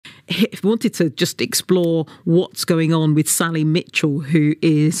wanted to just explore what's going on with Sally Mitchell, who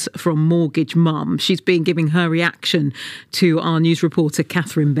is from Mortgage Mum. She's been giving her reaction to our news reporter,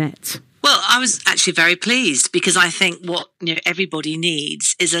 Catherine Bett. Well, I was actually very pleased because I think what everybody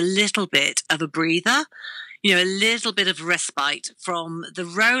needs is a little bit of a breather, a little bit of respite from the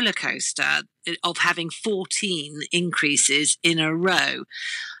roller coaster of having 14 increases in a row.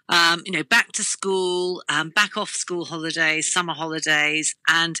 Back to school, back off school holidays, summer holidays,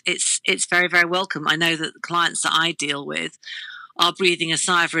 and it's very, very welcome. I know that the clients that I deal with are breathing a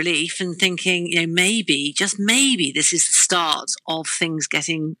sigh of relief and thinking, maybe, just maybe, this is the start of things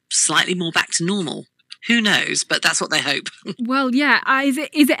getting slightly more back to normal. Who knows? But that's what they hope. Well, yeah. Is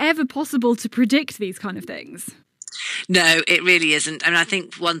it ever possible to predict these kind of things? No, it really isn't. I mean, I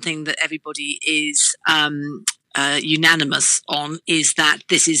think one thing that everybody is unanimous on is that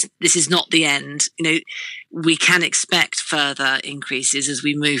this is not the end. We can expect further increases as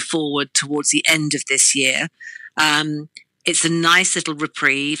we move forward towards the end of this year. It's a nice little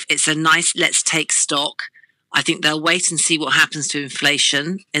reprieve. It's a nice let's take stock. I think they'll wait and see what happens to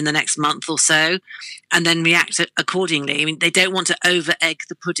inflation in the next month or so and then react accordingly. I mean, they don't want to over-egg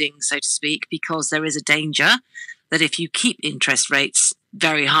the pudding, so to speak, because there is a danger that if you keep interest rates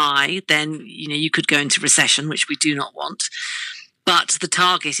very high, then, you could go into recession, which we do not want. But the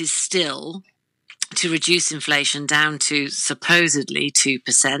target is still to reduce inflation down to supposedly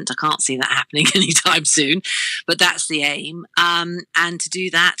 2%. I can't see that happening anytime soon, but that's the aim. And to do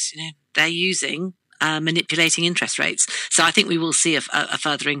that, they're using manipulating interest rates. So I think we will see a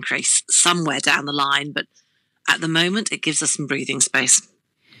further increase somewhere down the line, but at the moment it gives us some breathing space.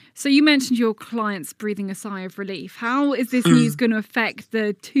 So you mentioned your clients breathing a sigh of relief. How is this news going to affect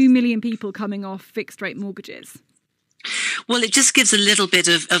the 2 million people coming off fixed rate mortgages? Well, it just gives a little bit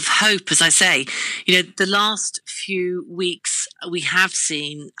of hope, as I say. The last few weeks we have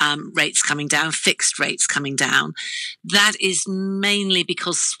seen rates coming down, fixed rates coming down. That is mainly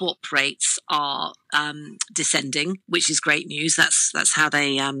because swap rates are descending, which is great news. That's how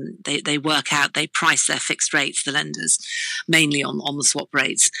they work out. They price their fixed rates, the lenders, mainly on the swap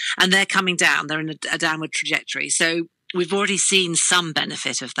rates, and they're coming down. They're in a downward trajectory. So we've already seen some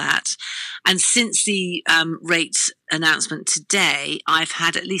benefit of that. And since the rate announcement today, I've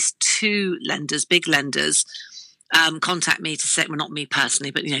had at least 2 lenders, big lenders, contact me to say, well, not me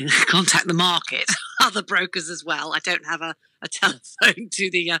personally, but, contact the market, other brokers as well. I don't have a telephone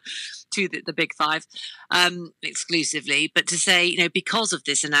to the big 5 exclusively, but to say, because of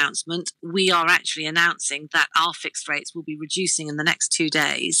this announcement, we are actually announcing that our fixed rates will be reducing in the next 2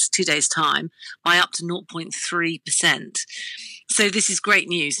 days time, by up to 0.3%. So this is great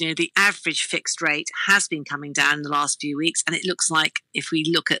news. The average fixed rate has been coming down in the last few weeks, and it looks like if we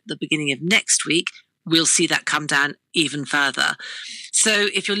look at the beginning of next week, we'll see that come down even further. So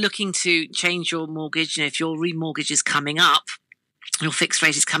if you're looking to change your mortgage, if your remortgage is coming up, your fixed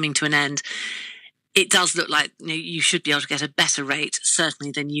rate is coming to an end, it does look like you should be able to get a better rate,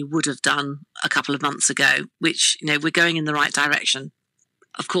 certainly than you would have done a couple of months ago, which, we're going in the right direction.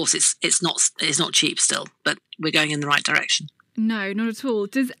 Of course, it's not cheap still, but we're going in the right direction. No, not at all.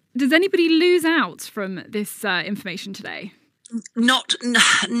 Does anybody lose out from this information today? No,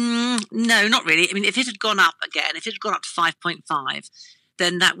 not really. I mean, if it had gone up again, if it had gone up to 5.5,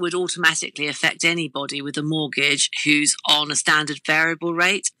 then that would automatically affect anybody with a mortgage who's on a standard variable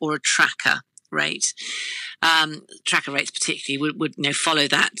rate or a tracker rate. Tracker rates particularly would follow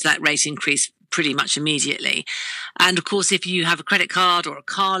that rate increase pretty much immediately. And of course, if you have a credit card or a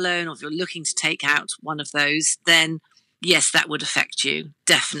car loan, or if you're looking to take out one of those, then yes, that would affect you,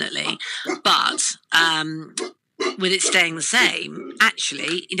 definitely. But with it staying the same,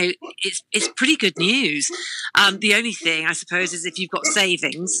 actually, it's pretty good news. The only thing, I suppose, is if you've got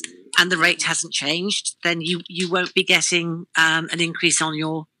savings and the rate hasn't changed, then you won't be getting an increase on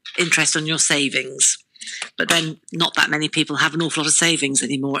your interest on your savings. But then not that many people have an awful lot of savings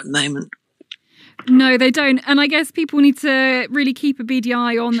anymore at the moment. No, they don't. And I guess people need to really keep a beady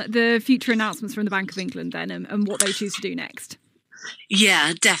eye on the future announcements from the Bank of England then and what they choose to do next.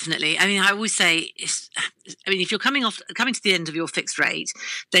 Yeah, definitely. I mean, I always say, if you're coming to the end of your fixed rate,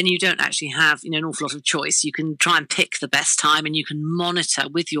 then you don't actually have, an awful lot of choice. You can try and pick the best time, and you can monitor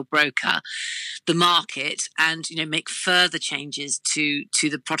with your broker the market and, make further changes to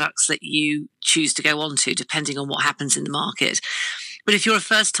the products that you choose to go on to, depending on what happens in the market. But if you're a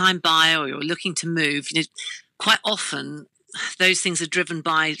first-time buyer or you're looking to move, quite often those things are driven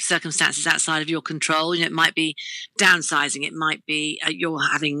by circumstances outside of your control. It might be downsizing. It might be you're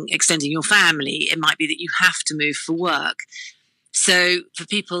extending your family. It might be that you have to move for work. So for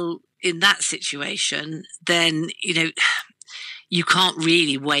people in that situation, then, you can't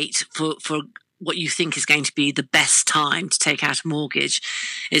really wait for what you think is going to be the best time to take out a mortgage.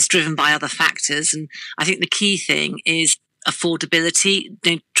 It's driven by other factors. And I think the key thing is affordability.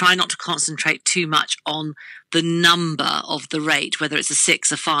 Try not to concentrate too much on the number of the rate, whether it's a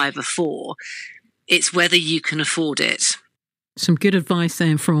 6, a 5, a 4. It's whether you can afford it. Some good advice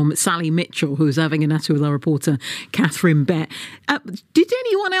there from Sally Mitchell, who's having a natter with our reporter, Catherine Bett. Did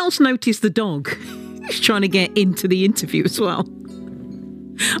anyone else notice the dog? He's trying to get into the interview as well.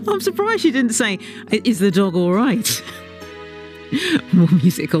 I'm surprised she didn't say, "Is the dog all right?" More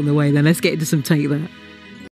music on the way then. Let's get into some Take That.